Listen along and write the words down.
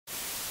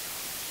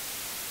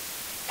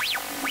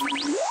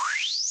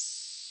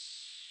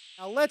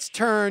Now let's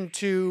turn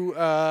to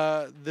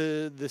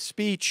the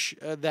speech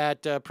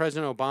that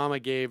President Obama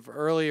gave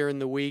earlier in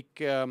the week.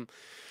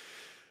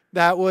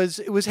 It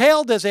was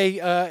hailed as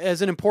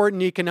as an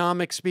important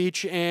economic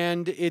speech,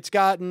 and it's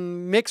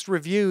gotten mixed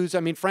reviews. I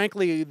mean,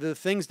 frankly, the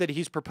things that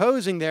he's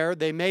proposing there,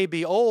 they may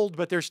be old,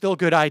 but they're still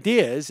good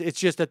ideas. It's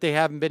just that they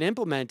haven't been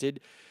implemented.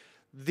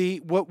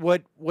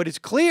 What is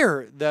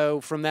clear,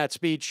 though, from that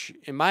speech,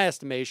 in my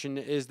estimation,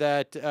 is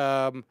that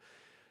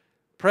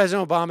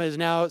President Obama is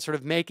now sort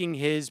of making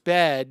his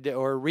bed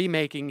or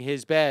remaking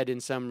his bed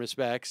in some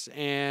respects,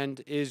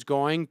 and is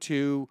going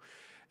to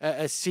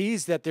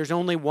sees that there's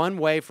only one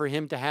way for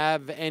him to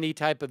have any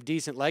type of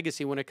decent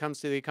legacy when it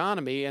comes to the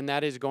economy, and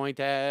that is going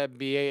to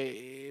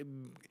be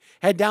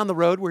head down the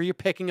road where you're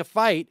picking a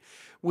fight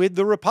with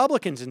the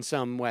Republicans in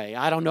some way.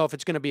 I don't know if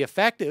it's going to be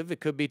effective. It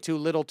could be too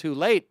little, too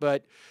late,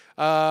 but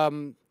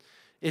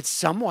it's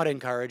somewhat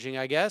encouraging,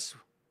 I guess.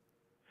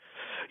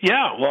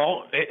 Yeah,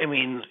 well, I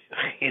mean,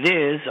 it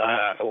is.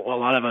 A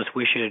lot of us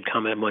wish it had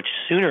come at a much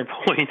sooner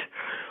point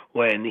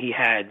when he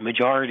had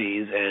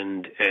majorities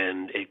and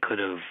it could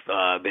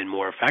have been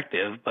more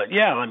effective. But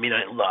yeah, I mean,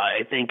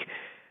 I think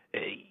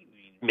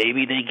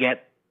maybe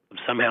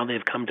somehow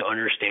they've come to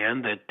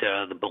understand that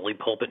the bully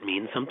pulpit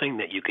means something,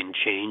 that you can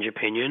change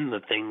opinion,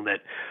 the thing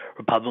that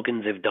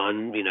Republicans have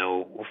done,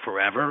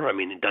 forever. I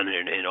mean, done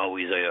it in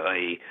always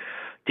a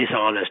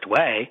dishonest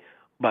way,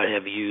 but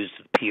have used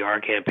PR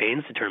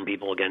campaigns to turn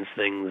people against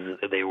things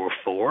that they were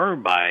for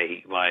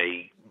by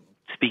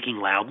speaking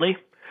loudly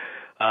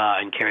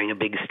and carrying a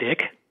big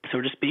stick, so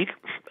to speak.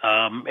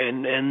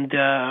 Maybe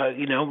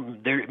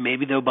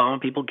the Obama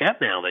people get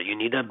now that you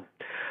need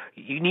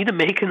to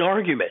make an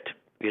argument.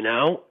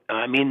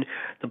 I mean,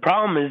 the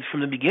problem is from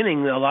the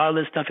beginning, a lot of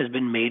this stuff has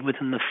been made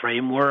within the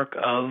framework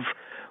of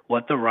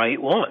what the right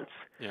wants.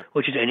 Yeah.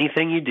 Which is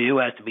anything you do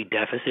has to be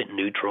deficit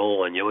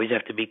neutral, and you always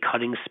have to be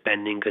cutting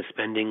spending because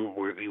spending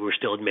we're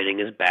still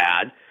admitting is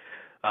bad.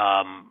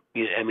 I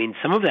mean,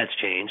 some of that's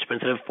changed, but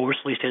instead of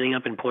forcefully standing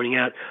up and pointing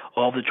out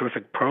all the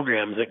terrific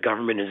programs that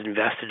government has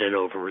invested in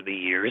over the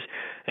years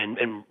and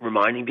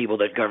reminding people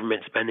that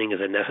government spending is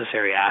a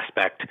necessary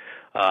aspect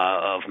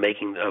of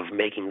making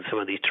some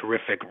of these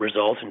terrific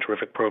results and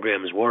terrific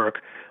programs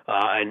work,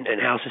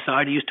 and how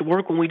society used to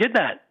work when we did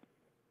that,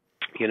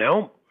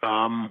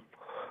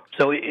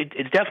 So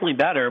it's definitely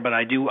better, but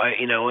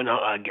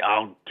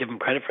I'll give him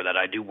credit for that.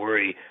 I do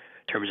worry in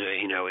terms of,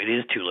 it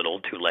is too little,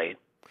 too late.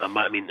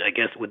 I mean, I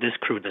guess with this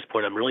crew at this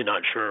point, I'm really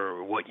not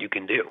sure what you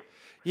can do.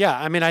 Yeah,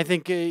 I mean, I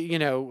think,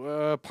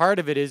 part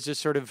of it is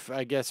just sort of,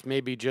 I guess,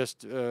 maybe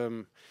just,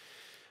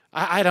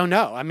 I don't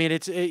know. I mean,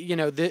 it's,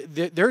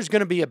 there's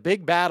going to be a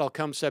big battle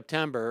come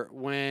September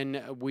when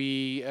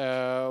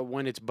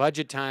it's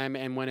budget time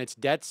and when it's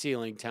debt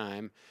ceiling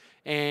time.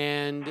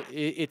 And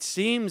it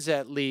seems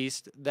at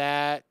least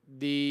that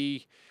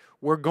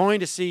we're going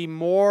to see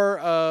more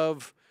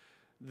of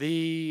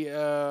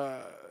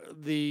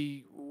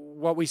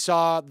what we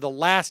saw the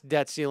last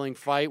debt ceiling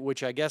fight,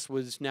 which I guess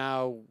was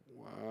now,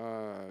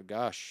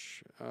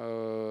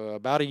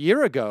 about a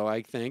year ago,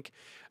 I think,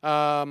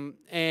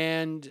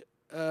 and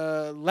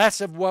less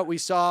of what we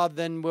saw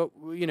than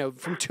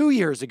from 2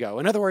 years ago.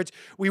 In other words,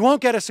 we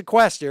won't get a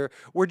sequester.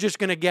 We're just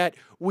going to get.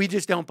 We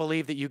just don't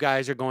believe that you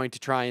guys are going to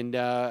try and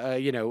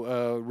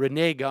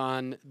renege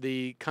on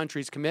the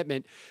country's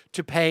commitment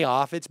to pay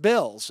off its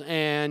bills.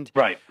 And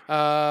right,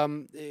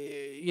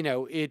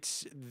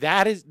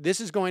 this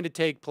is going to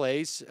take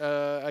place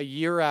a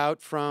year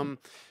out from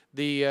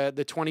the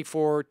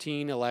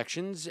 2014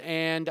 elections,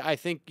 and I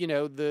think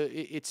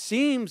it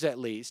seems at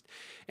least,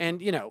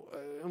 and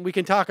we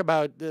can talk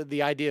about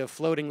the idea of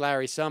floating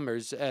Larry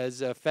Summers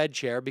as Fed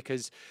chair,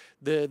 because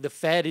the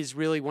Fed is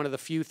really one of the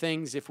few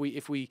things, if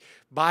we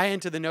buy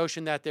into the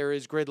notion that there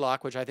is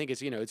gridlock, which I think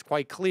is it's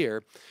quite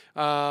clear,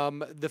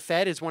 the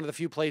Fed is one of the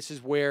few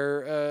places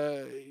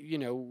where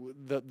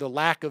the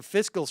lack of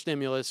fiscal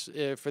stimulus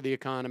for the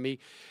economy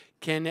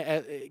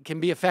can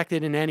be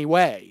affected in any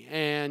way,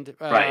 and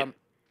right.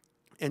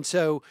 And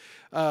so,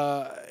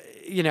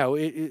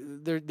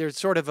 there's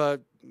sort of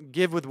a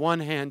give with one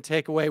hand,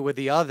 take away with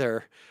the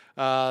other,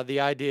 the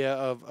idea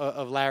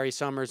of Larry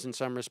Summers in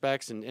some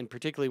respects, and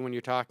particularly when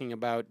you're talking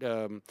about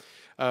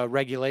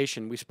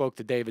regulation. We spoke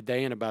to David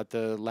Dayen about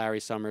the Larry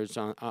Summers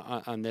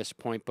on this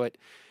point, but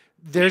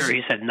there's... Sure,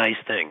 he said nice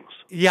things.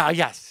 Yeah,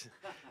 yes.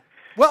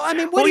 Well, I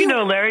mean,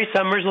 Larry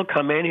Summers will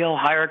come in, he'll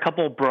hire a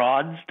couple of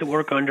broads to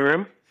work under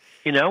him,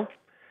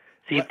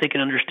 see if they can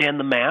understand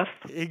the math.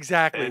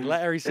 Exactly.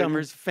 Larry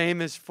Summers,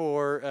 famous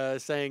for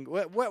saying,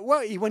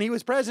 when he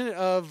was president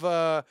of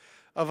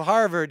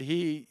Harvard,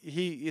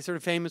 he sort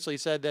of famously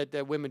said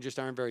that women just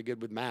aren't very good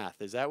with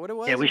math. Is that what it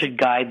was? Yeah, we should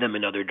guide them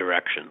in other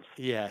directions.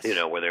 Yes.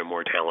 Where they're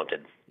more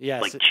talented.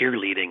 Yes. Like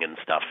cheerleading and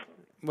stuff.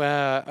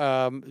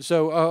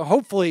 So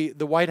hopefully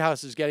the White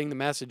House is getting the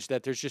message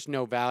that there's just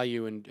no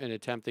value in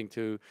attempting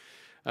to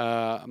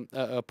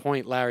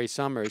appoint Larry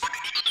Summers.